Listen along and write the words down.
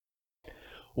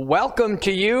Welcome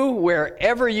to you,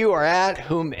 wherever you are at,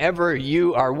 whomever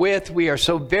you are with. We are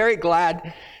so very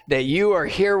glad that you are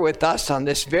here with us on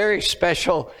this very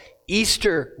special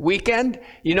Easter weekend.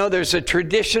 You know, there's a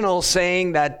traditional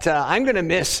saying that I'm going to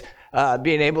miss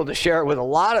being able to share it with a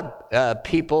lot of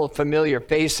people, familiar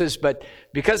faces, but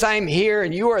because I'm here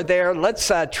and you are there,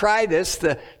 let's try this.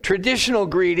 The traditional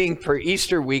greeting for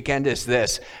Easter weekend is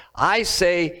this. I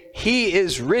say, "He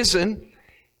is risen."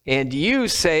 And you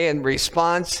say in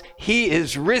response, "He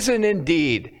is risen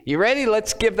indeed." You ready?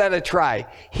 Let's give that a try.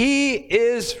 He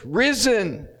is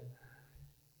risen.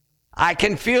 I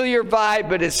can feel your vibe,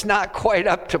 but it's not quite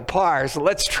up to par. So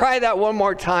let's try that one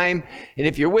more time. And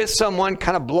if you're with someone,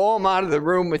 kind of blow them out of the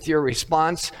room with your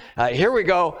response. Here we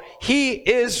go. He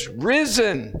is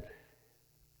risen.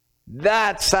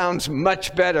 That sounds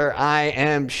much better, I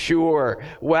am sure.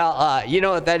 Well,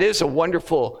 that is a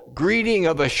wonderful greeting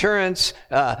of assurance.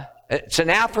 It's an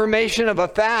affirmation of a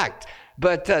fact.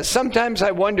 But sometimes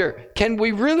I wonder, can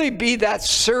we really be that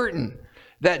certain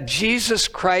that Jesus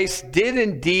Christ did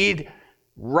indeed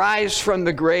rise from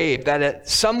the grave, that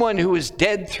someone who was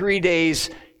dead 3 days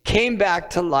came back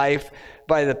to life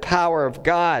by the power of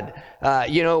God?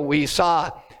 We saw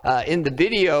in the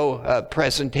video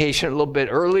presentation a little bit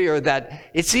earlier that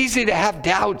it's easy to have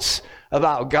doubts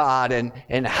about God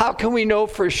and how can we know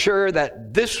for sure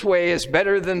that this way is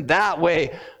better than that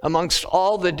way amongst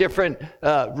all the different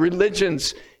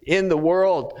religions in the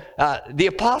world. The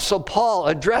Apostle Paul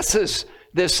addresses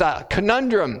this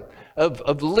conundrum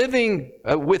of living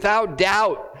without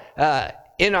doubt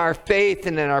in our faith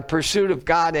and in our pursuit of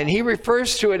God. And he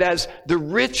refers to it as the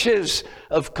riches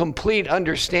of complete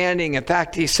understanding. In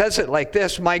fact, he says it like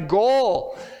this: my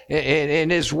goal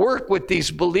in his work with these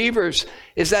believers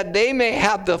is that they may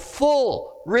have the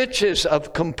full riches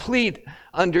of complete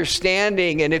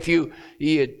understanding. And if you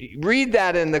read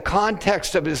that in the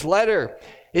context of his letter,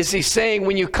 is he saying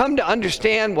when you come to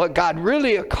understand what God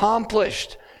really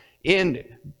accomplished in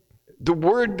the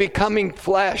Word becoming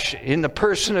flesh in the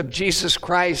person of Jesus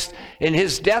Christ, in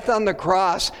his death on the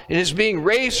cross, and his being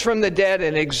raised from the dead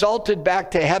and exalted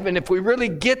back to heaven, if we really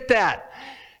get that,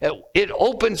 it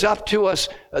opens up to us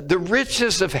the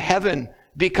riches of heaven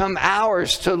become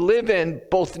ours to live in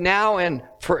both now and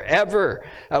forever.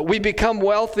 We become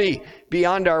wealthy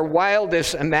beyond our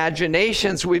wildest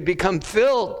imaginations. We become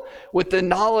filled with the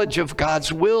knowledge of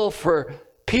God's will for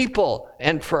people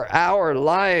and for our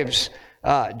lives.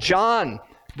 John,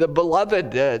 the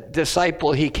beloved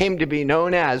disciple he came to be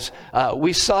known as,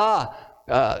 we saw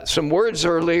some words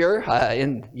earlier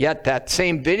in yet that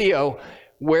same video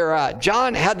where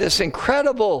John had this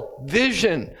incredible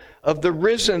vision of the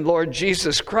risen Lord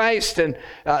Jesus Christ. And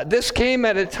this came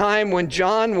at a time when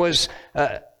John was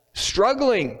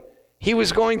struggling. He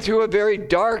was going through a very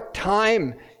dark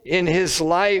time in his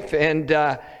life, and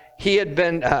he had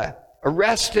been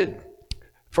arrested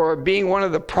for being one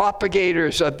of the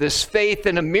propagators of this faith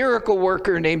and a miracle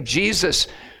worker named Jesus,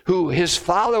 who his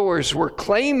followers were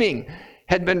claiming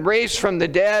had been raised from the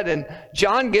dead. And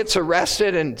John gets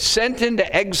arrested and sent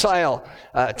into exile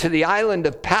to the island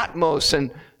of Patmos,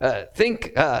 and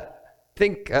think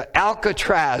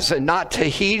Alcatraz and not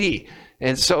Tahiti.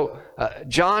 And so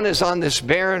John is on this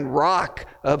barren rock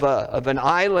of an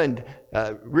island,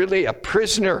 really a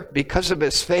prisoner because of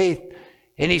his faith.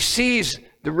 And he sees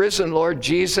the risen Lord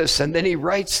Jesus, and then he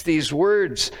writes these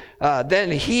words.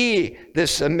 Then he,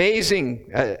 this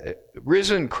amazing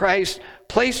risen Christ,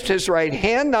 placed his right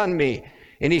hand on me,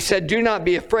 and he said, "Do not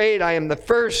be afraid. I am the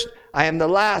first, I am the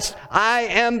last, I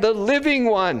am the living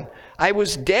one. I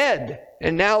was dead,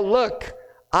 and now look,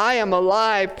 I am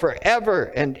alive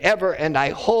forever and ever, and I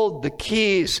hold the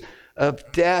keys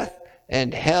of death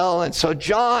and hell." And so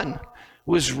John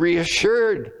was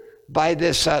reassured by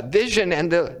this vision and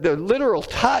the literal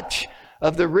touch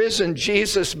of the risen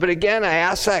Jesus. But again, I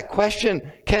ask that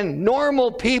question, can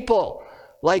normal people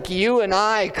like you and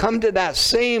I come to that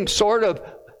same sort of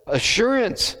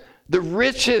assurance, the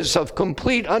riches of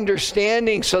complete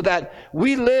understanding, so that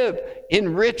we live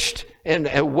enriched and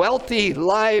wealthy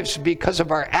lives because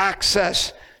of our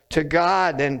access to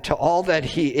God and to all that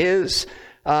he is?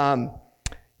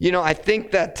 I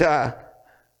think that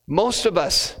most of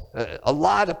us, a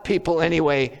lot of people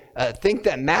anyway, think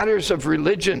that matters of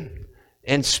religion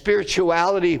and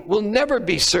spirituality will never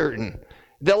be certain.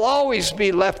 They'll always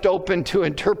be left open to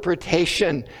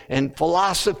interpretation and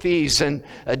philosophies and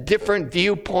different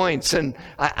viewpoints. And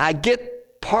I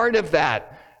get part of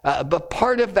that, but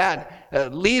part of that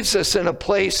leaves us in a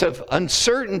place of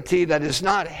uncertainty that is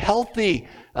not healthy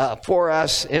for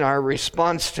us in our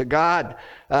response to God.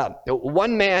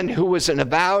 One man who was an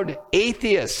avowed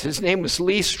atheist, his name was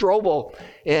Lee Strobel,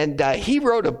 and he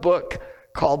wrote a book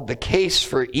called The Case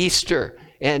for Easter.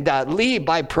 And Lee,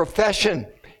 by profession,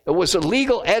 was a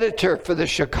legal editor for the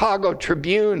Chicago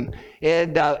Tribune.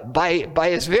 And by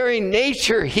his very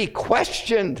nature, he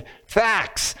questioned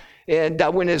facts. And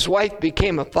when his wife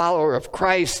became a follower of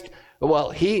Christ,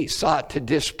 well, he sought to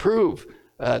disprove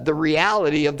the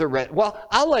reality of well,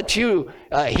 I'll let you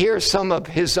hear some of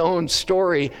his own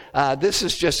story. This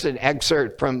is just an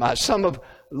excerpt from some of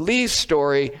Lee's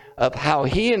story of how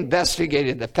he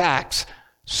investigated the facts,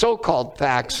 so-called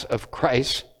facts of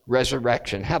Christ's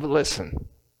resurrection. Have a listen.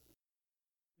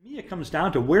 To me, it comes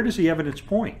down to, where does the evidence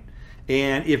point?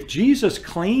 And if Jesus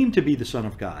claimed to be the Son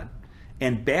of God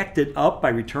and backed it up by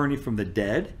returning from the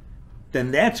dead,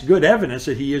 then that's good evidence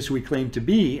that he is who he claimed to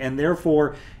be, and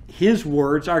therefore his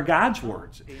words are God's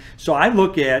words. So I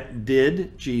look at,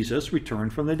 did Jesus return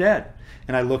from the dead?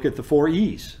 And I look at the 4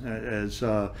 E's as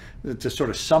to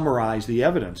sort of summarize the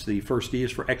evidence. The first E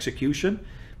is for execution.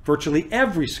 Virtually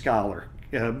every scholar,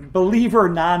 believer,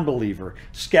 non-believer,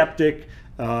 skeptic,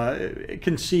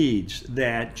 concedes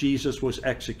that Jesus was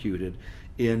executed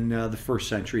in the first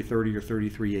century, 30 or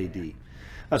 33 AD.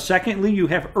 Secondly, you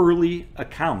have early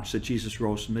accounts that Jesus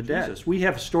rose from the dead. We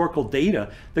have historical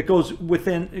data that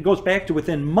goes back to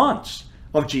within months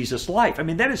of Jesus' life. I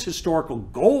mean, that is historical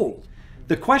gold.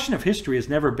 The question of history has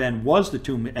never been, was the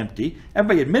tomb empty?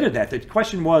 Everybody admitted that. The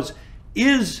question was,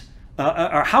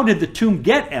 or how did the tomb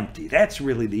get empty? That's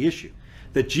really the issue.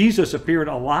 That Jesus appeared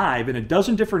alive in a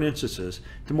dozen different instances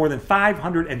to more than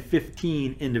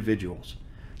 515 individuals.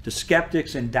 To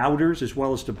skeptics and doubters, as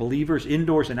well as to believers,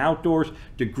 indoors and outdoors,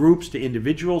 to groups, to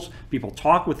individuals. People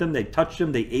talked with them, they touched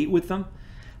them, they ate with them.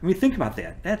 I mean, think about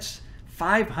that. That's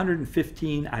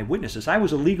 515 eyewitnesses. I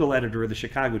was a legal editor of the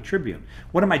Chicago Tribune.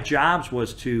 One of my jobs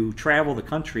was to travel the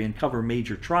country and cover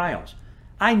major trials.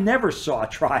 I never saw a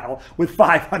trial with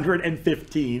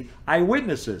 515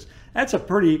 eyewitnesses. That's a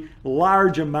pretty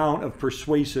large amount of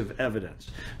persuasive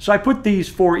evidence. So I put these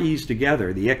 4 E's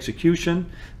together: the execution,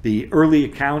 the early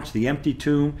accounts, the empty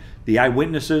tomb, the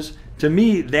eyewitnesses. To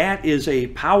me, that is a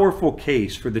powerful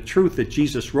case for the truth that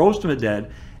Jesus rose from the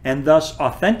dead and thus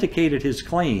authenticated his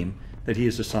claim that he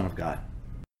is the Son of God.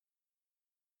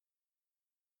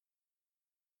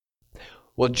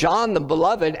 Well, John the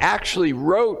Beloved actually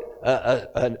wrote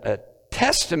a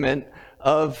testament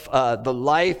of the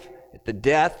life, the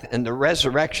death, and the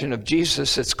resurrection of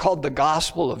Jesus. It's called the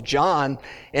Gospel of John.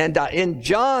 And in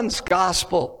John's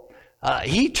Gospel,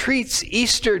 he treats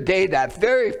Easter Day, that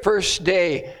very first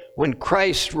day when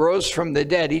Christ rose from the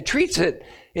dead, he treats it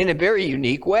in a very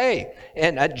unique way.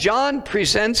 And John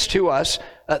presents to us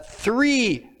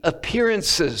 3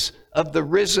 appearances of the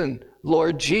risen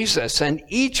Lord Jesus. And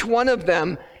each one of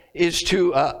them is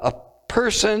to a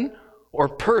person or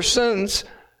persons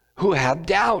who have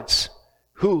doubts,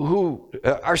 who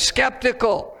are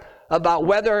skeptical about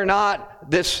whether or not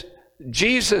this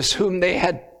Jesus whom they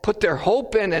had put their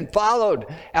hope in and followed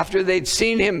after they'd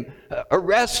seen him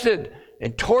arrested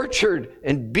and tortured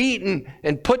and beaten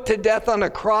and put to death on a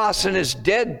cross, and his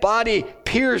dead body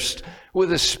pierced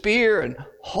with a spear and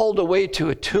hauled away to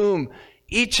a tomb.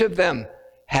 Each of them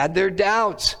had their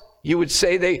doubts. You would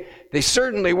say they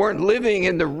certainly weren't living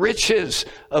in the riches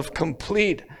of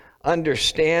complete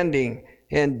understanding.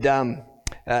 And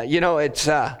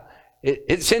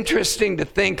it's interesting to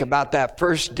think about that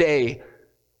first day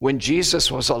when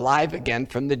Jesus was alive again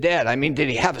from the dead. I mean, did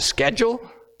he have a schedule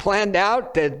planned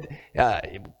out that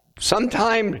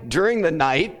sometime during the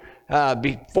night,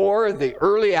 before the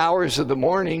early hours of the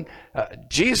morning,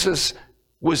 Jesus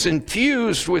was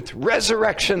infused with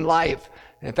resurrection life?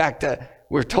 In fact,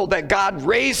 we're told that God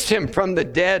raised him from the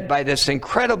dead by this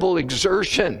incredible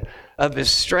exertion of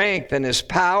his strength and his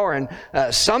power.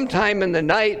 And sometime in the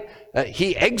night,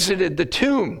 he exited the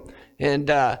tomb. And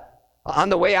on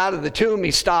the way out of the tomb,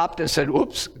 he stopped and said,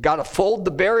 "Oops, got to fold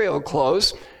the burial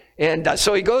clothes." And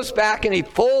so he goes back and he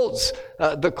folds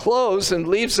the clothes and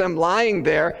leaves them lying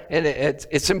there. And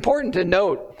it's important to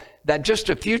note that just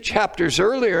a few chapters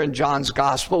earlier in John's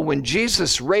Gospel, when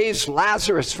Jesus raised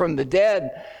Lazarus from the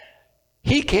dead,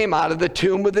 he came out of the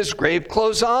tomb with his grave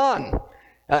clothes on.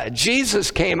 Jesus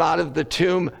came out of the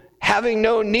tomb having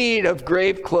no need of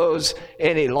grave clothes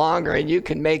any longer. And you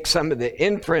can make some of the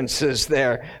inferences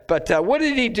there. But what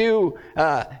did he do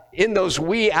in those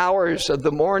wee hours of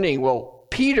the morning? Well,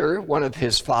 Peter, one of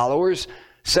his followers,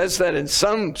 says that in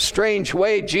some strange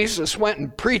way, Jesus went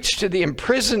and preached to the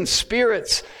imprisoned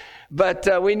spirits.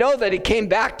 But we know that he came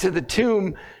back to the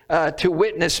tomb to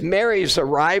witness Mary's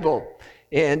arrival.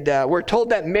 And we're told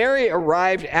that Mary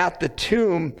arrived at the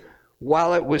tomb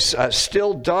while it was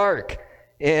still dark.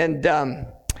 And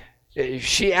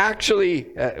she actually,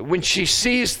 when she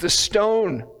sees the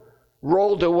stone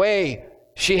rolled away,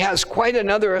 she has quite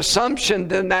another assumption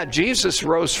than that Jesus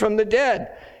rose from the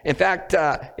dead. In fact,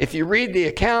 if you read the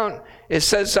account, it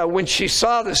says when she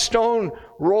saw the stone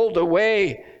rolled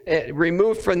away,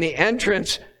 removed from the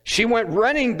entrance, she went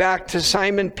running back to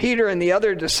Simon Peter and the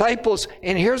other disciples,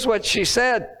 and here's what she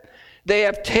said: "They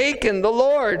have taken the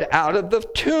Lord out of the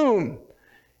tomb,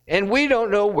 and we don't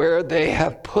know where they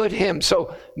have put him."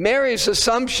 So Mary's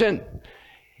assumption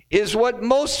is what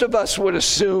most of us would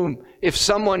assume if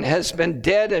someone has been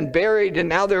dead and buried and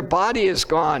now their body is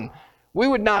gone. We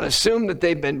would not assume that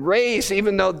they've been raised,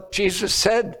 even though Jesus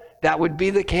said that would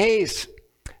be the case.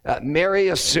 Mary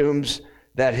assumes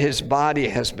that his body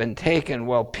has been taken.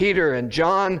 Well, Peter and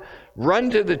John run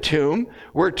to the tomb.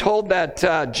 We're told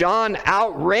that John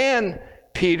outran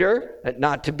Peter,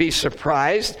 not to be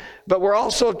surprised, but we're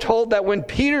also told that when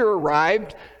Peter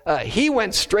arrived, he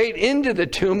went straight into the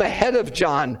tomb ahead of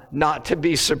John, not to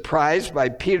be surprised by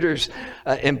Peter's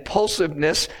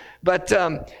impulsiveness. But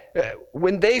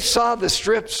when they saw the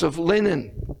strips of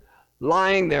linen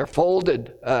lying there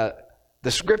folded, the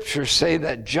scriptures say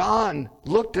that John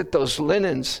looked at those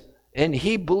linens and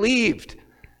he believed.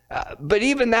 But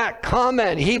even that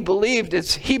comment, he believed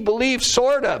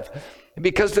sort of,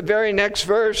 because the very next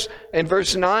verse, in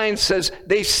verse 9, says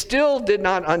they still did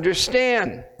not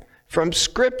understand from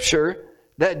scripture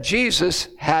that Jesus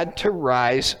had to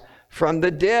rise from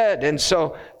the dead. And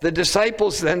so the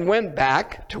disciples then went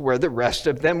back to where the rest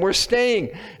of them were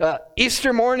staying.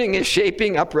 Easter morning is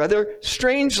shaping up rather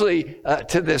strangely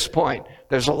to this point.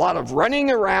 There's a lot of running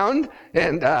around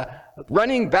and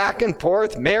running back and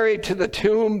forth, Mary to the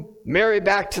tomb, Mary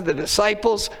back to the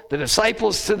disciples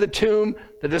to the tomb,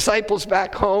 the disciples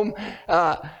back home.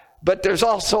 But there's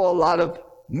also a lot of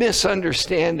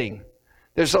misunderstanding.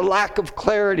 There's a lack of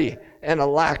clarity and a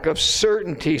lack of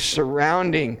certainty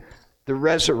surrounding the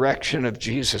resurrection of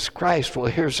Jesus Christ. Well,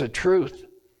 here's the truth.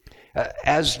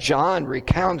 As John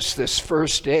recounts this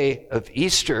first day of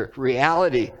Easter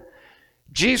reality,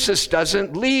 Jesus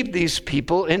doesn't leave these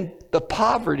people in the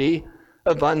poverty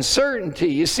of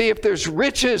uncertainty. You see, if there's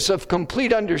riches of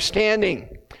complete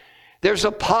understanding, there's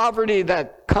a poverty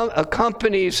that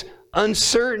accompanies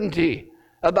uncertainty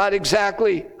about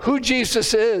exactly who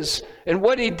Jesus is and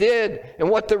what he did and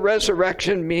what the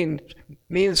resurrection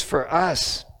means for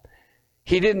us.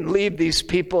 He didn't leave these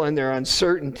people in their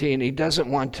uncertainty, and he doesn't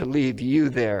want to leave you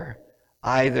there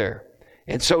either.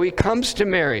 And so he comes to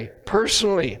Mary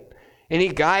personally, and he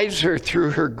guides her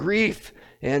through her grief,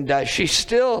 and she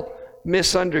still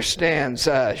misunderstands.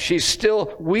 She's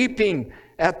still weeping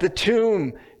at the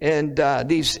tomb, and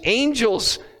these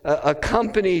angels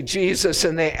accompany Jesus,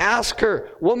 and they ask her,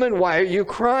 "Woman, why are you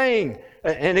crying?"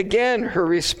 And again, her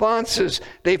response is,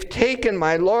 "They've taken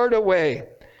my Lord away,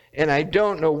 and I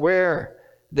don't know where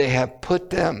they have put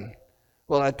them."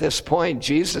 Well, at this point,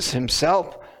 Jesus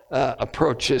himself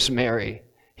approaches Mary.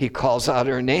 He calls out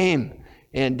her name,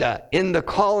 and in the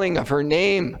calling of her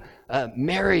name,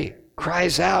 Mary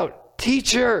cries out,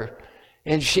 "Teacher!"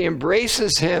 And she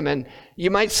embraces him. And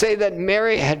you might say that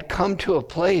Mary had come to a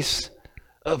place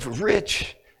of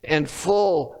rich and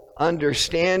full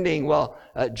understanding. Well,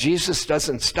 Jesus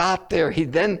doesn't stop there. He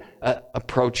then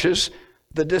approaches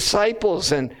the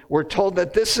disciples, and we're told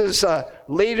that this is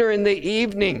later in the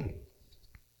evening.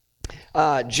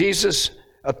 Jesus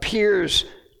appears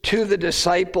to the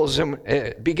disciples, and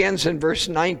it begins in verse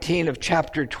 19 of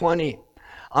chapter 20.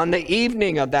 On the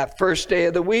evening of that first day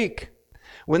of the week,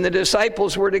 when the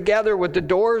disciples were together with the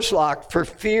doors locked for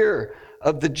fear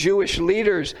of the Jewish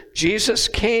leaders, Jesus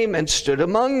came and stood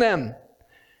among them.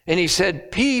 And he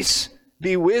said, "Peace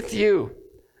be with you."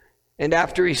 And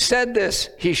after he said this,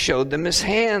 he showed them his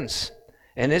hands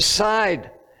and his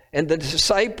side. And the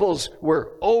disciples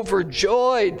were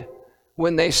overjoyed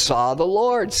when they saw the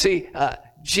Lord. See,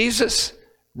 Jesus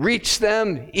reached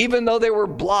them even though they were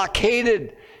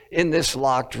blockaded in this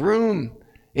locked room.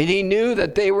 And he knew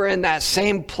that they were in that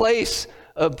same place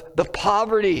of the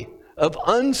poverty, of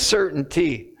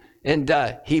uncertainty. And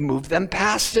he moved them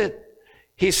past it.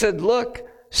 He said, "Look,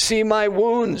 see my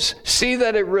wounds. See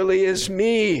that it really is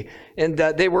me." And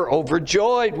they were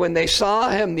overjoyed when they saw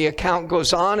him. The account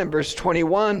goes on in verse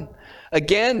 21.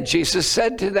 Again, Jesus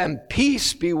said to them,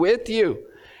 "Peace be with you.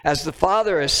 As the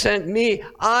Father has sent me,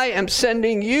 I am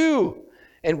sending you."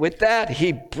 And with that,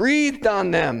 he breathed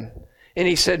on them. And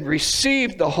he said,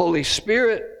 "Receive the Holy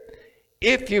Spirit.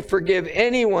 If you forgive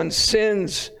anyone's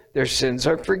sins, their sins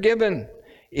are forgiven.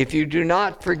 If you do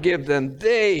not forgive them,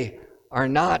 they are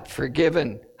not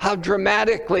forgiven. How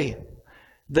dramatically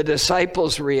the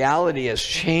disciples' reality has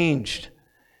changed.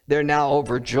 They're now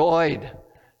overjoyed.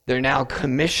 They're now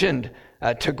commissioned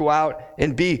to go out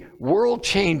and be world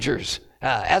changers.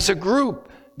 As a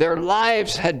group, their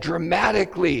lives had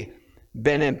dramatically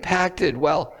been impacted.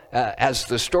 Well, as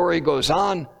the story goes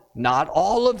on, not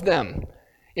all of them.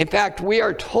 In fact, we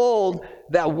are told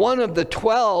that one of the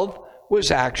 12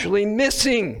 was actually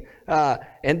missing.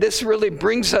 And this really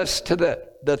brings us to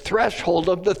the threshold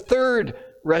of the third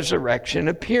resurrection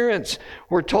appearance.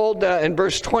 We're told in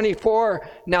verse 24,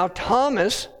 now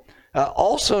Thomas,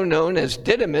 also known as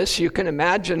Didymus, you can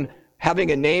imagine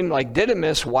having a name like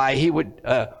Didymus, why he would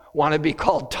want to be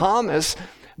called Thomas,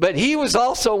 but he was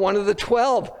also one of the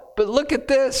 12. But look at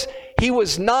this, he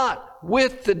was not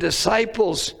with the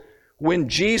disciples when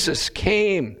Jesus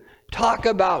came. Talk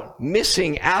about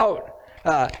missing out.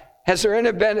 Has there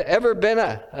ever been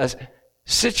a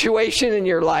situation in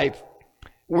your life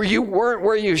where you weren't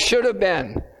where you should have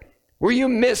been? Where you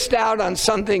missed out on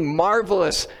something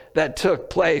marvelous that took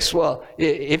place? Well,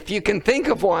 if you can think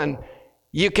of one,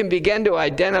 you can begin to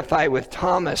identify with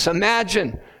Thomas.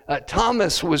 Imagine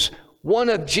Thomas was one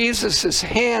of Jesus's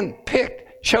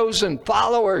hand-picked, chosen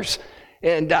followers.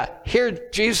 And here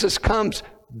Jesus comes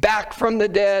back from the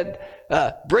dead,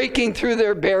 breaking through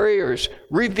their barriers,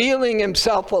 revealing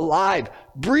himself alive,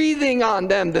 breathing on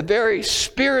them the very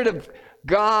Spirit of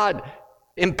God,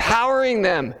 empowering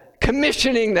them,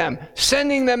 commissioning them,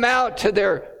 sending them out to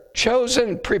their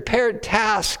chosen, prepared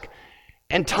task.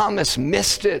 And Thomas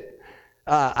missed it.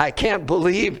 I can't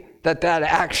believe that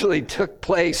actually took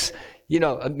place. You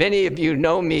know, many of you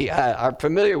know me, are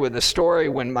familiar with the story.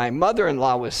 When my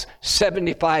mother-in-law was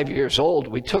 75 years old,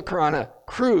 we took her on a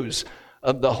cruise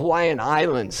of the Hawaiian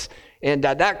Islands. And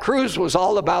that cruise was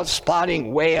all about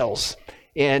spotting whales.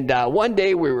 And one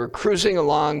day we were cruising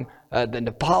along the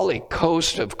Nepali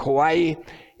coast of Kauai,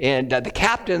 and the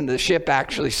captain of the ship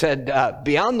actually said,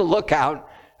 be on the lookout,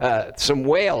 some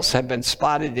whales have been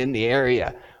spotted in the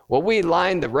area. Well, we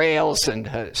lined the rails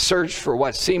and searched for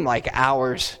what seemed like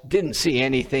hours, didn't see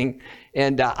anything.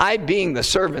 And I, being the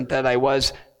servant that I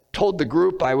was, told the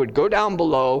group I would go down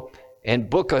below and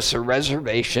book us a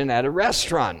reservation at a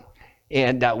restaurant.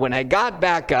 And when I got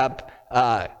back up,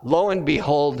 lo and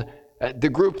behold, the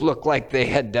group looked like they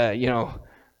had,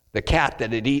 the cat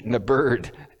that had eaten the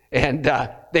bird. And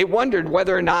they wondered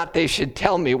whether or not they should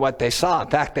tell me what they saw. In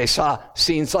fact, they saw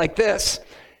scenes like this.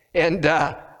 And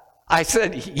I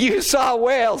said, you saw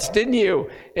whales, didn't you?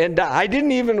 And I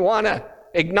didn't even want to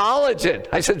acknowledge it.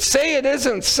 I said, say it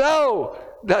isn't so,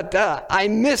 that I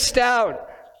missed out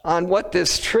on what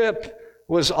this trip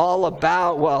was all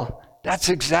about. Well, that's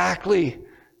exactly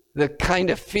the kind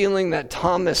of feeling that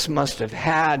Thomas must have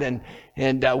had.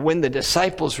 And when the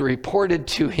disciples reported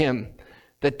to him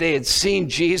that they had seen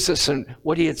Jesus and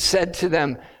what he had said to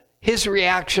them, his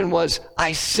reaction was,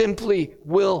 I simply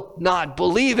will not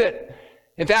believe it.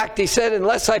 In fact, he said,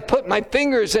 unless I put my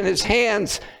fingers in his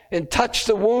hands and touch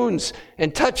the wounds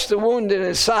and touch the wound in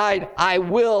his side, I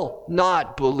will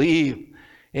not believe.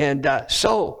 And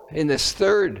so in this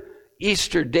third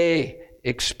Easter day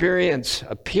appearance,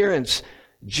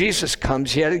 Jesus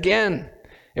comes yet again.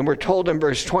 And we're told in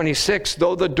verse 26,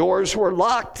 though the doors were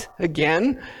locked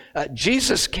again,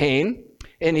 Jesus came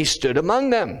and he stood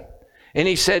among them. And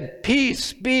he said,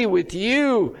 peace be with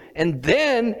you. And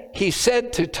then he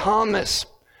said to Thomas,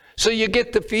 so you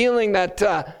get the feeling that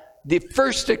the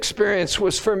first experience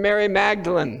was for Mary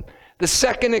Magdalene. The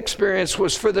second experience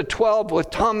was for the 12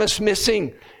 with Thomas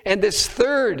missing. And this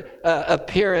third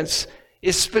appearance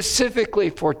is specifically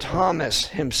for Thomas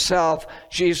himself.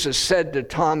 Jesus said to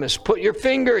Thomas, put your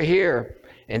finger here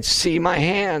and see my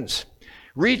hands.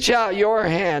 Reach out your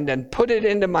hand and put it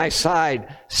into my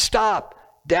side. Stop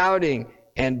doubting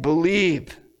and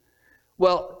believe.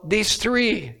 Well, these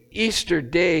three Easter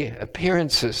day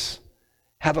appearances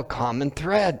have a common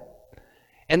thread.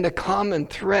 And the common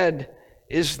thread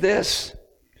is this,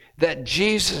 that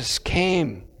Jesus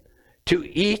came to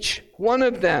each one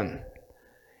of them.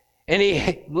 And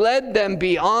he led them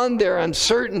beyond their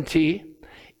uncertainty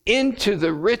into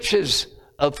the riches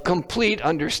of complete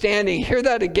understanding. Hear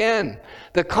that again.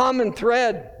 The common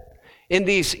thread in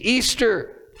these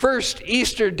first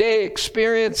Easter day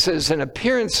experiences and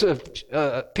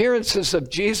appearances of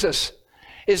Jesus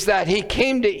is that he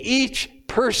came to each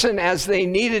person as they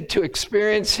needed to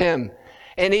experience him.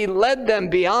 And he led them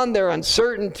beyond their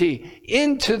uncertainty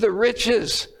into the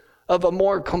riches of a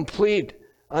more complete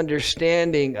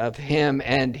understanding of him.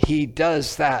 And he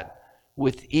does that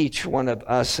with each one of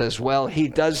us as well. He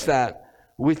does that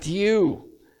with you.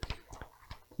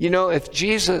 You know, if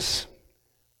Jesus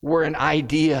were an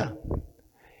idea,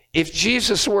 if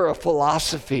Jesus were a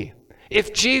philosophy,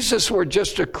 if Jesus were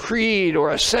just a creed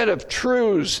or a set of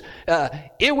truths,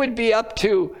 it would be up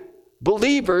to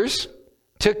believers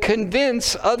to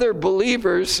convince other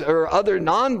believers or other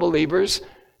non-believers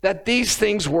that these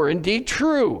things were indeed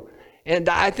true. And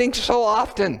I think so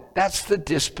often that's the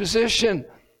disposition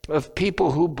of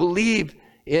people who believe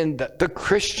in the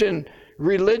Christian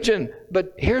religion.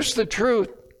 But here's the truth.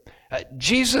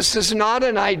 Jesus is not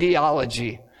an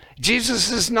ideology. Jesus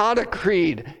is not a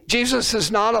creed. Jesus is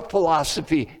not a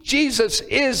philosophy. Jesus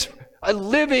is a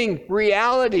living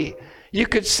reality. You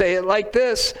could say it like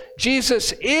this: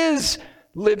 Jesus is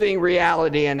living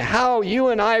reality, and how you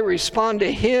and I respond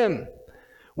to him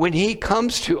when he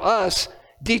comes to us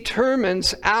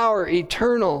determines our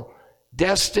eternal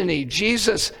destiny.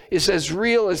 Jesus is as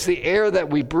real as the air that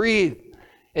we breathe.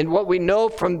 And what we know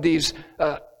from these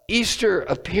Easter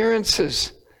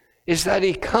appearances is that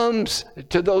he comes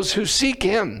to those who seek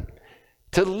him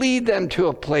to lead them to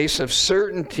a place of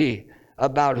certainty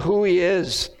about who he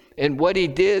is and what he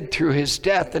did through his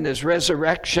death and his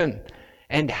resurrection,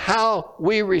 and how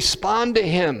we respond to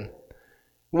him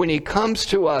when he comes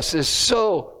to us is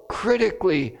so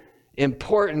critically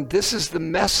important. This is the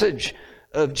message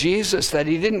of Jesus, that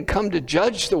he didn't come to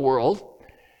judge the world,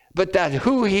 but that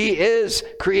who he is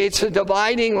creates a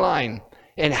dividing line,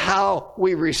 and how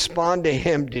we respond to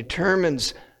him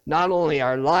determines not only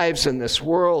our lives in this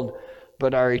world,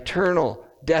 but our eternal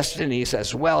destinies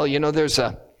as well. You know, there's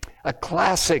a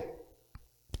classic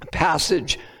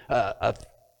passage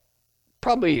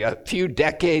probably a few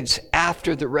decades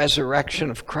after the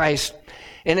resurrection of Christ,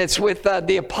 and it's with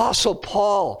the Apostle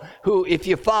Paul, who, if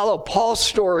you follow Paul's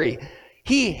story,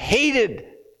 he hated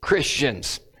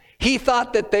Christians. He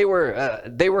thought that they were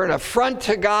an affront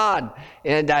to God,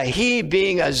 and he,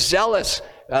 being a zealous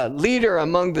leader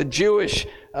among the Jewish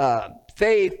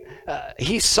faith,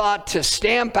 he sought to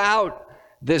stamp out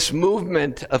this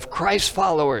movement of Christ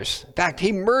followers. In fact,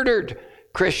 he murdered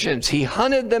Christians. He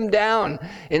hunted them down,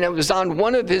 and it was on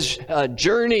one of his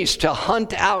journeys to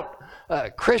hunt out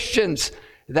Christians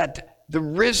that the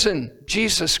risen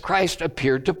Jesus Christ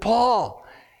appeared to Paul.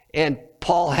 And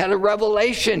Paul had a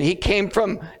revelation. He came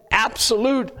from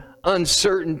absolute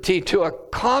uncertainty to a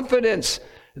confidence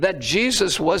that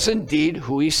Jesus was indeed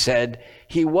who he said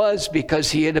he was,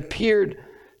 because he had appeared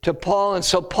to Paul. And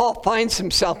so Paul finds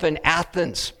himself in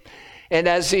Athens. And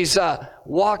as he's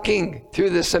walking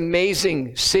through this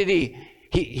amazing city,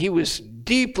 he was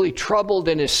deeply troubled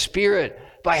in his spirit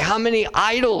by how many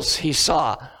idols he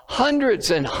saw.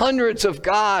 Hundreds and hundreds of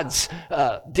gods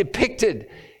depicted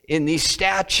in these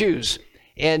statues.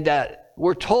 And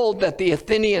we're told that the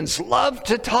Athenians loved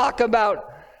to talk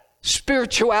about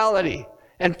spirituality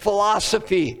and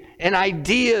philosophy and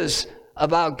ideas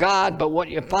about God. But what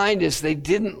you find is they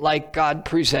didn't like God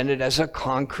presented as a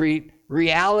concrete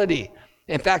reality.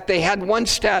 In fact, they had one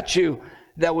statue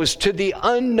that was to the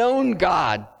unknown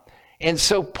God. And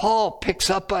so Paul picks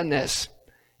up on this,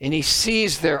 and he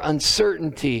sees their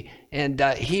uncertainty, and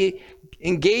he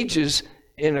engages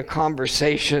in a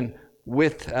conversation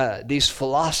with these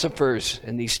philosophers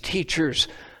and these teachers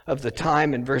of the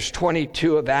time. In verse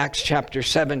 22 of Acts chapter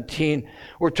 17,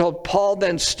 we're told, Paul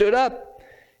then stood up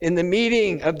in the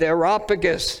meeting of the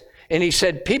Areopagus, and he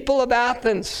said, "People of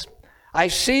Athens, I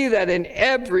see that in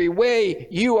every way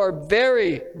you are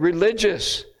very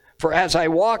religious. For as I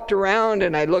walked around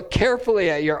and I looked carefully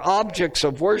at your objects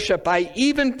of worship, I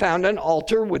even found an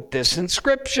altar with this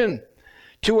inscription: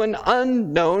 to an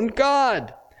unknown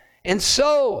God. And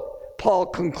so," Paul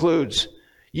concludes,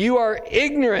 "you are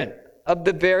ignorant of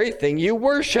the very thing you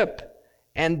worship.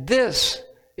 And this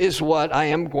is what I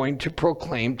am going to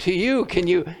proclaim to you." Can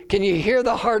you hear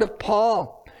the heart of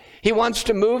Paul? He wants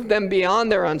to move them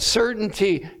beyond their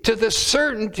uncertainty to the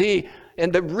certainty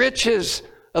and the riches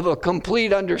of a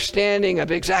complete understanding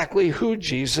of exactly who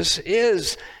Jesus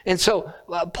is. And so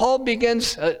Paul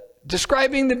begins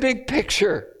describing the big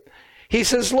picture. He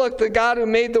says, look, the God who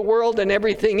made the world and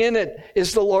everything in it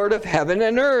is the Lord of heaven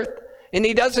and earth. And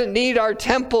he doesn't need our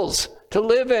temples to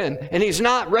live in. And he's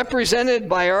not represented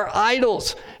by our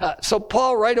idols. So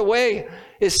Paul right away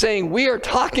is saying we are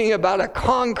talking about a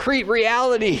concrete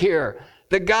reality here.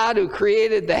 The God who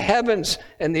created the heavens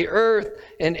and the earth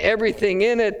and everything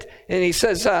in it. And he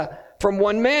says, from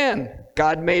one man,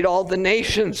 God made all the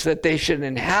nations that they should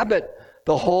inhabit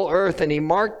the whole earth. And he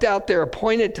marked out their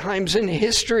appointed times in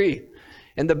history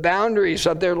and the boundaries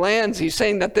of their lands. He's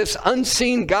saying that this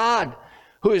unseen God,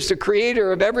 who is the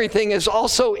creator of everything, is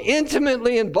also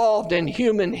intimately involved in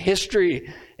human history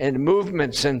and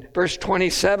movements. In verse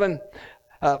 27,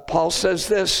 Paul says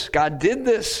this: God did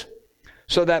this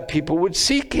so that people would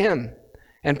seek him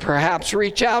and perhaps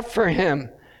reach out for him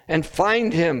and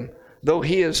find him, though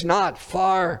he is not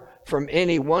far from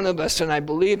any one of us. And I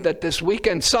believe that this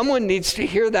weekend someone needs to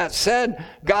hear that said.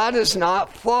 God is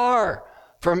not far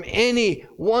from any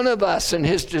one of us, and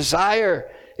his desire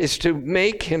is to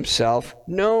make himself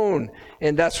known.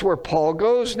 And that's where Paul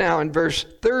goes now in verse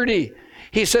 30.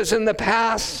 He says, in the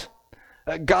past,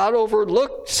 God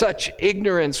overlooked such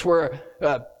ignorance where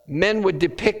men would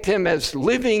depict him as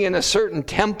living in a certain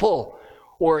temple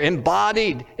or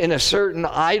embodied in a certain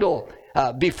idol.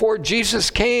 Before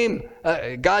Jesus came,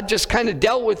 God just kind of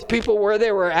dealt with people where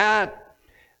they were at.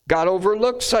 God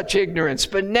overlooked such ignorance.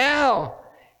 But now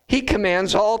he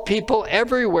commands all people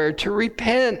everywhere to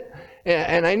repent.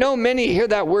 And I know many hear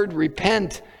that word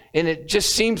repent, and it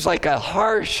just seems like a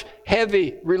harsh,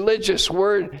 heavy, religious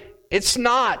word. It's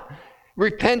not.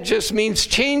 Repent just means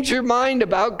change your mind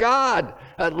about God.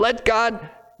 Let God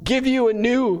give you a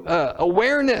new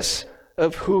awareness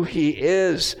of who he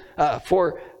is.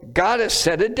 For God has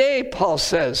set a day, Paul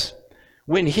says,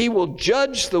 when he will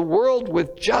judge the world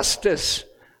with justice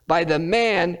by the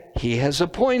man he has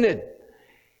appointed.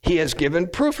 He has given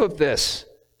proof of this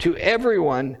to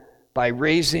everyone by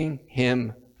raising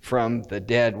him from the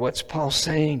dead. What's Paul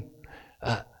saying?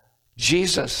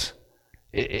 Jesus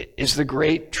is the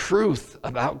great truth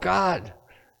about God.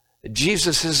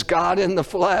 Jesus is God in the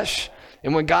flesh.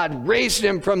 And when God raised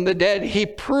him from the dead, he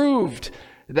proved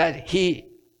that he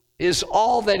is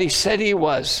all that he said he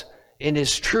was. And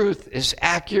his truth is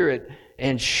accurate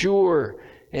and sure.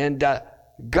 And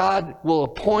God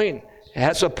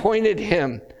has appointed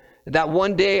him that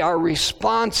one day our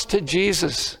response to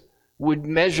Jesus would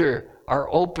measure our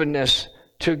openness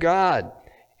to God.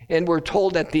 And we're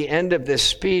told at the end of this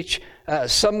speech,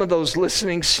 some of those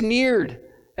listening sneered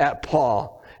at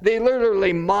Paul. They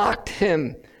literally mocked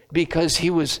him because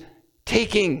he was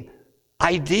taking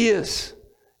ideas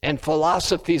and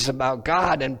philosophies about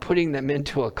God and putting them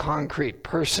into a concrete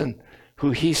person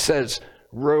who he says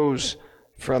rose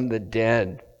from the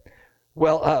dead.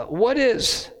 Well, what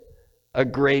is a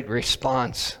great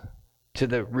response to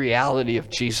the reality of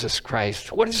Jesus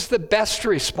Christ? What is the best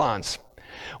response?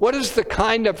 What is the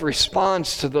kind of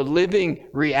response to the living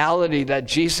reality that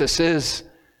Jesus is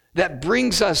that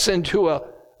brings us into a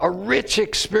rich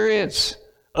experience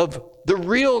of the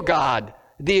real God,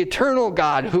 the eternal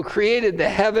God who created the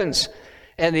heavens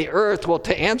and the earth? Well,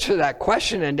 to answer that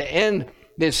question and to end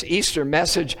this Easter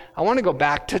message, I want to go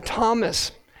back to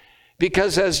Thomas.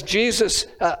 Because as Jesus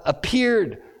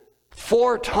appeared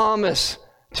for Thomas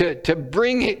to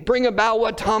bring about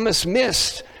what Thomas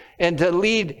missed and to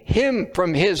lead him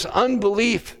from his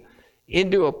unbelief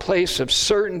into a place of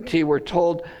certainty, we're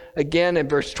told again in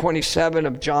verse 27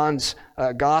 of John's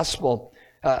gospel,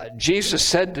 Jesus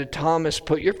said to Thomas,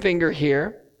 put your finger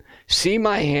here, see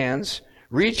my hands,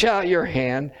 reach out your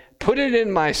hand, put it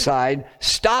in my side,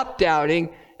 stop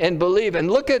doubting and believe.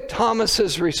 And look at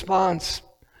Thomas's response.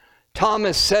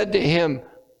 Thomas said to him,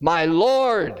 my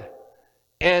Lord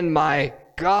and my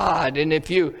God. And if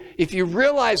you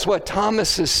realize what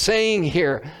Thomas is saying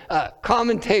here,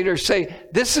 commentators say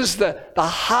this is the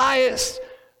highest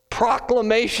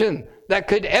proclamation that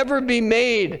could ever be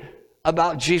made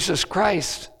about Jesus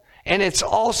Christ. And it's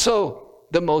also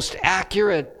the most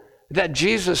accurate, that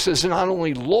Jesus is not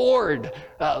only Lord,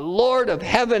 Lord of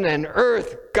heaven and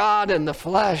earth, God in the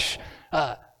flesh.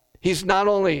 He's not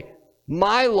only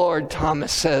my Lord,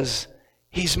 Thomas says,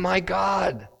 he's my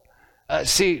God.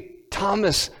 See,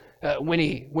 Thomas, when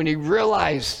he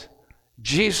realized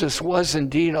Jesus was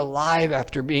indeed alive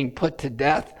after being put to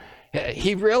death,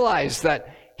 he realized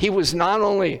that he was not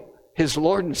only his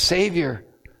Lord and Savior,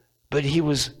 but he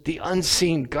was the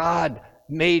unseen God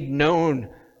made known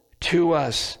to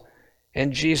us.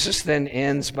 And Jesus then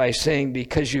ends by saying,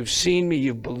 because you've seen me,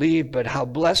 you've believed, but how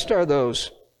blessed are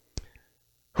those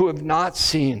who have not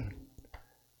seen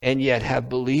and yet have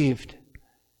believed.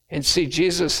 And see,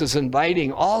 Jesus is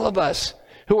inviting all of us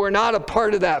who are not a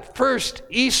part of that first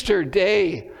Easter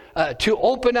day to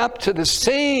open up to the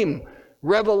same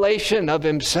revelation of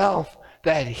himself,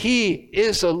 that he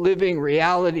is a living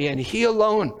reality and he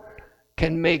alone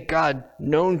can make God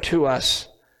known to us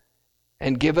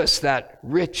and give us that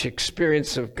rich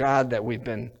experience of God that we've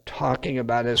been talking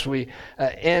about. As we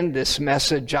end this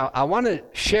message, I want to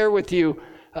share with you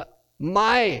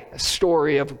my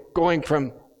story of going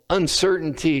from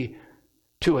uncertainty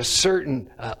to a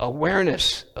certain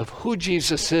awareness of who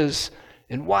Jesus is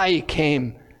and why he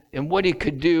came and what he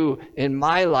could do in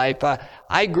my life.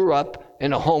 I grew up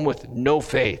in a home with no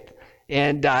faith.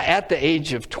 And at the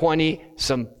age of 20,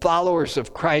 some followers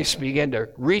of Christ began to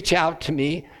reach out to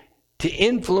me, to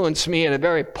influence me in a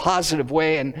very positive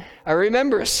way. And I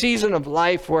remember a season of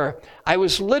life where I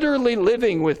was literally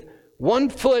living with one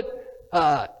foot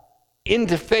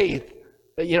into faith,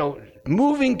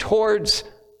 moving towards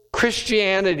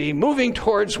Christianity, moving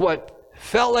towards what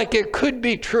felt like it could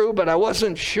be true, but I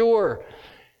wasn't sure.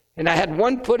 And I had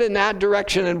one foot in that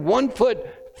direction and one foot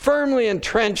firmly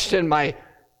entrenched in my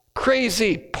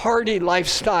crazy party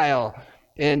lifestyle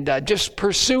and just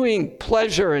pursuing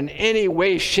pleasure in any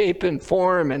way, shape, and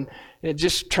form, and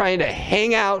just trying to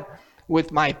hang out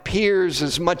with my peers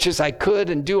as much as I could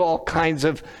and do all kinds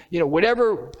of,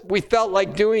 whatever we felt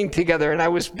like doing together. And I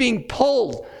was being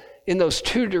pulled in those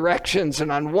two directions.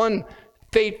 And on one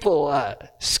fateful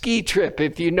ski trip,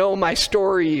 if you know my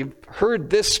story, you've heard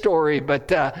this story,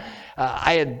 but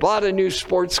I had bought a new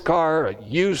sports car, a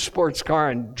used sports car,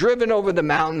 and driven over the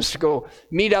mountains to go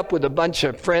meet up with a bunch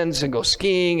of friends and go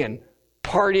skiing and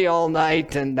party all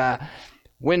night. And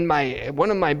when one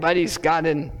of my buddies got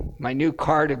in my new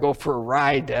car to go for a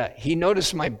ride, he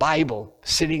noticed my Bible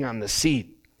sitting on the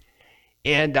seat.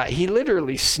 And he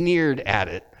literally sneered at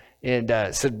it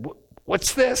and said,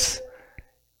 "What's this?"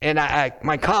 And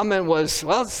my comment was,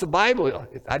 "Well, it's the Bible.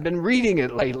 I've been reading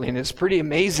it lately, and it's pretty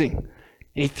amazing."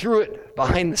 And he threw it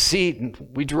behind the seat, and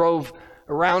we drove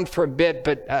around for a bit.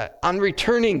 But on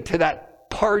returning to that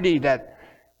party that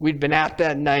we'd been at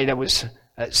that night, I was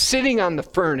sitting on the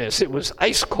furnace. It was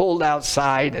ice cold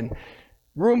outside, and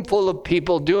room full of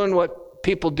people doing what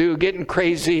people do, getting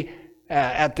crazy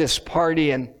at this party.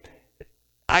 And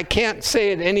I can't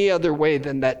say it any other way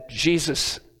than that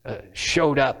Jesus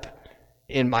showed up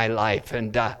in my life.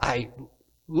 And I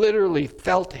literally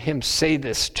felt him say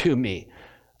this to me.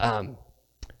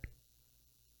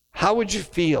 How would you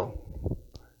feel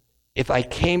if I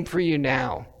came for you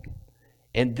now,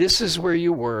 and this is where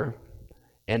you were,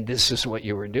 and this is what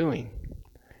you were doing?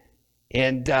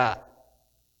 And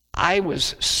I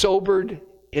was sobered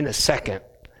in a second.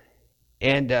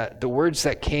 And the words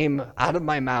that came out of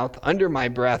my mouth under my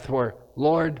breath were,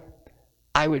 "Lord,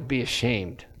 I would be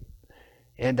ashamed."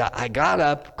 And I got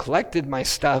up, collected my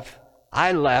stuff,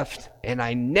 I left, and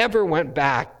I never went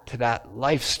back to that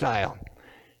lifestyle.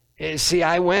 See,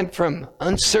 I went from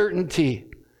uncertainty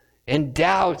and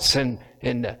doubts and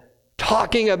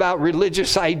talking about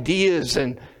religious ideas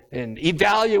and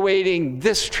evaluating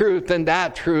this truth and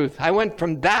that truth. I went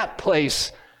from that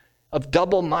place of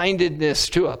double-mindedness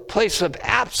to a place of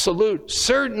absolute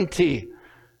certainty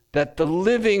that the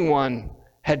living one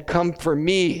had come for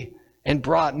me and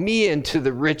brought me into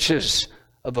the riches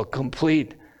of a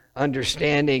complete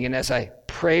understanding. And as I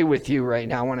pray with you right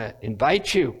now, I want to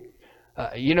invite you.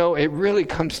 It really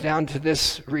comes down to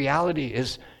this reality,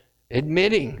 is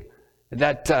admitting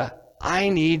that I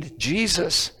need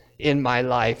Jesus in my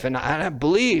life. And I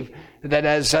believe that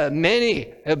as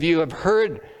many of you have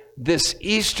heard this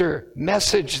Easter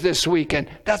message this weekend,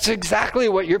 that's exactly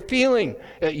what you're feeling.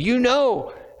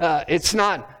 It's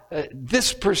not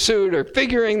this pursuit or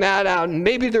figuring that out, and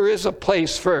maybe there is a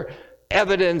place for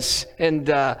evidence and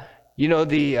the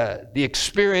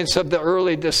experience of the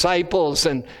early disciples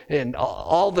and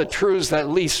all the truths that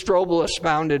Lee Strobel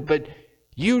expounded, but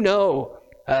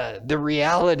the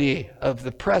reality of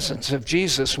the presence of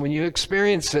Jesus when you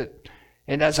experience it.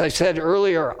 And as I said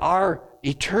earlier, our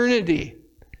eternity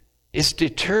is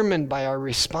determined by our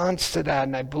response to that.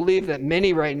 And I believe that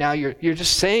many right now, you're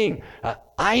just saying,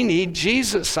 I need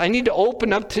Jesus. I need to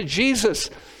open up to Jesus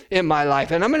in my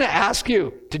life. And I'm going to ask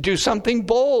you to do something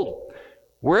bold.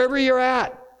 Wherever you're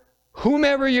at,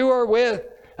 whomever you are with,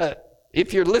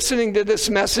 if you're listening to this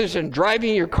message and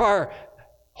driving your car,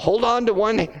 hold on to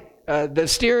the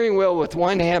steering wheel with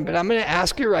one hand. But I'm going to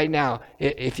ask you right now,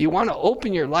 if you want to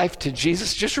open your life to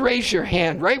Jesus, just raise your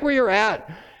hand right where you're at.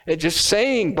 Just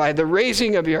saying by the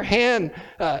raising of your hand,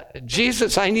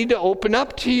 Jesus, I need to open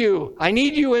up to you. I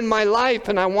need you in my life,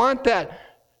 and I want that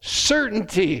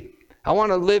certainty. I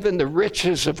want to live in the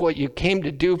riches of what you came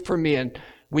to do for me, and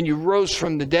when you rose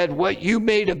from the dead, what you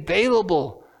made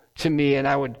available to me. And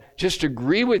I would just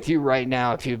agree with you right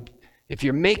now. If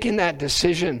you're making that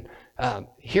decision,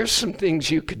 here's some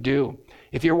things you could do.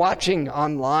 If you're watching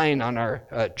online on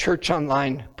our Church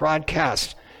Online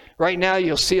broadcast, right now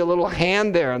you'll see a little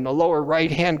hand there in the lower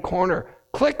right-hand corner.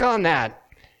 Click on that.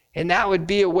 And that would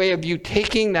be a way of you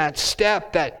taking that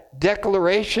step, that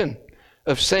declaration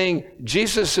of saying,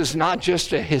 Jesus is not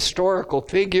just a historical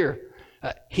figure.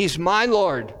 He's my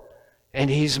Lord, and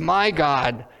he's my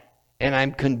God, and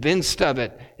I'm convinced of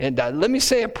it. And let me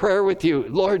say a prayer with you.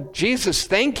 Lord Jesus,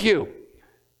 thank you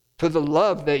for the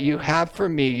love that you have for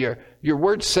me. Your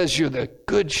word says you're the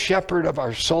good shepherd of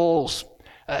our souls.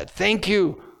 Thank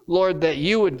you, Lord, that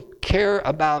you would care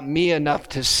about me enough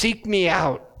to seek me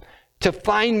out, to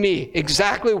find me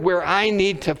exactly where I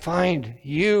need to find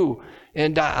you.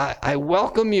 And I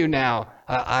welcome you now.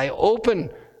 I open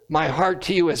my heart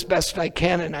to you as best I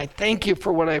can, and I thank you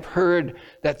for what I've heard,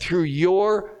 that through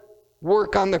your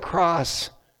work on the cross,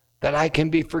 that I can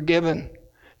be forgiven,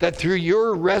 that through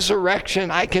your resurrection,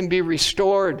 I can be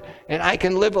restored, and I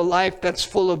can live a life that's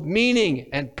full of meaning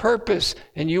and purpose,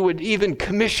 and you would even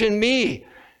commission me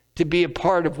to be a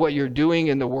part of what you're doing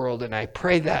in the world. And I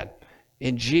pray that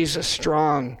in Jesus'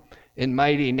 strong and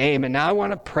mighty name. And now I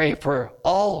want to pray for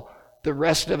all the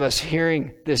rest of us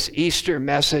hearing this Easter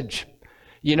message.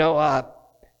 You know,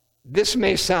 this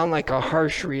may sound like a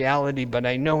harsh reality, but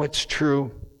I know it's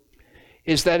true,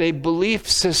 is that a belief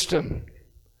system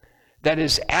that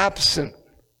is absent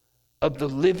of the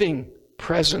living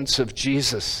presence of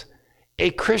Jesus, a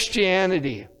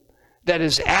Christianity that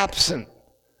is absent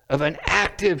of an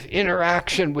active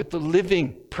interaction with the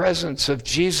living presence of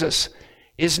Jesus,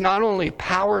 is not only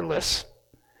powerless,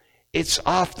 it's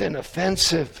often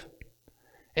offensive.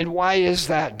 And why is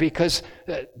that? Because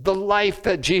the life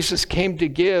that Jesus came to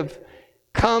give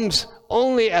comes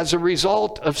only as a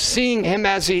result of seeing him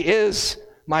as he is,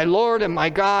 my Lord and my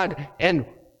God, and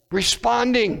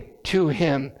responding to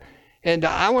him. And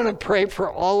I want to pray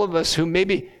for all of us who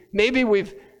maybe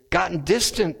we've gotten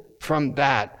distant from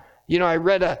that. You know,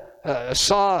 I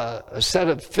saw a set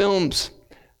of films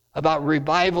about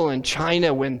revival in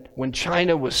China when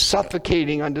China was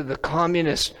suffocating under the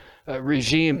communist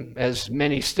regime, as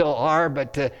many still are,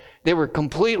 but they were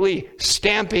completely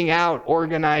stamping out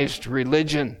organized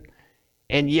religion.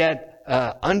 And yet,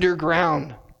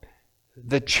 underground,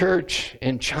 the church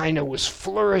in China was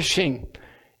flourishing.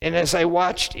 And as I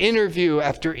watched interview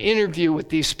after interview with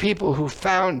these people who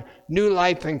found new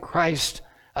life in Christ,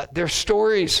 their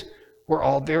stories were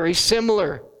all very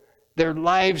similar. Their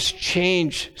lives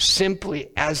changed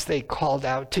simply as they called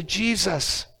out to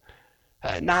Jesus.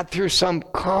 Not through some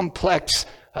complex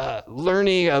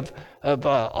learning of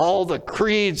all the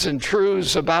creeds and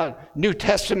truths about New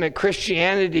Testament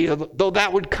Christianity, though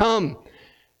that would come.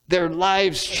 Their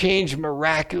lives changed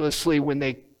miraculously when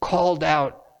they called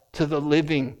out to the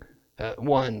living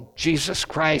one, Jesus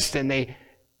Christ, and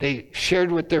they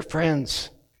shared with their friends.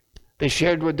 They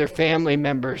shared with their family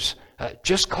members.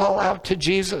 Just call out to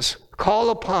Jesus.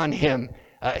 Call upon him.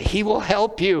 He will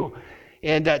help you.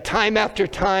 And time after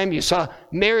time, you saw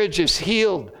marriages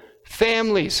healed,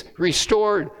 families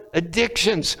restored,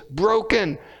 addictions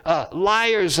broken,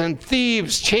 liars and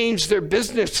thieves changed their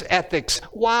business ethics.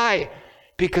 Why?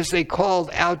 Because they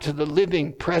called out to the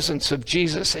living presence of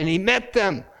Jesus, and he met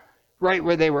them right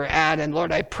where they were at. And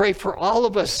Lord, I pray for all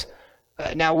of us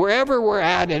now, wherever we're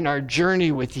at in our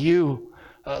journey with you.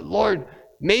 Lord,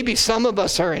 maybe some of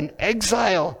us are in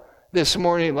exile this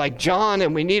morning like John,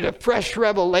 and we need a fresh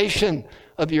revelation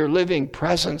of your living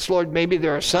presence. Lord, maybe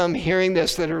there are some hearing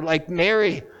this that are like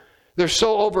Mary. They're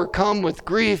so overcome with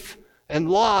grief and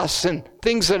loss and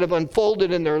things that have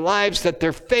unfolded in their lives that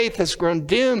their faith has grown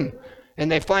dim, and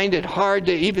they find it hard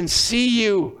to even see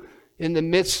you in the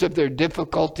midst of their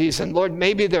difficulties. And Lord,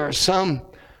 maybe there are some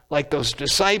like those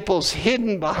disciples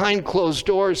hidden behind closed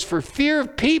doors for fear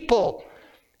of people.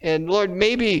 And Lord,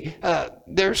 maybe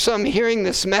there's some hearing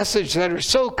this message that are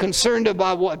so concerned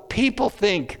about what people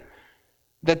think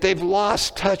that they've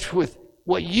lost touch with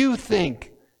what you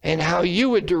think and how you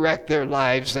would direct their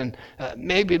lives. And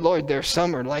maybe, Lord, there's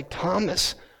some are like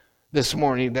Thomas this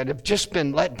morning that have just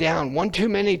been let down one too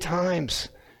many times,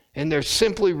 and they're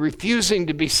simply refusing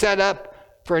to be set up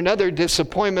for another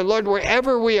disappointment. Lord,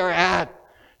 wherever we are at,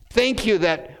 thank you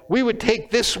that we would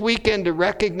take this weekend to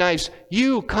recognize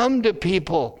you come to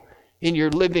people in your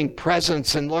living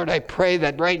presence. And Lord, I pray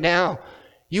that right now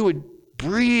you would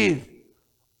breathe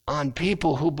on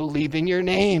people who believe in your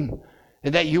name,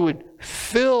 and that you would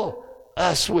fill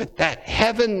us with that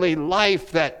heavenly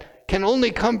life that can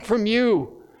only come from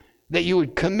you, that you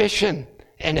would commission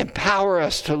and empower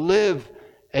us to live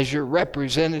as your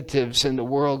representatives in the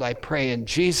world. I pray in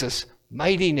Jesus'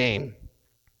 mighty name.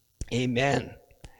 Amen.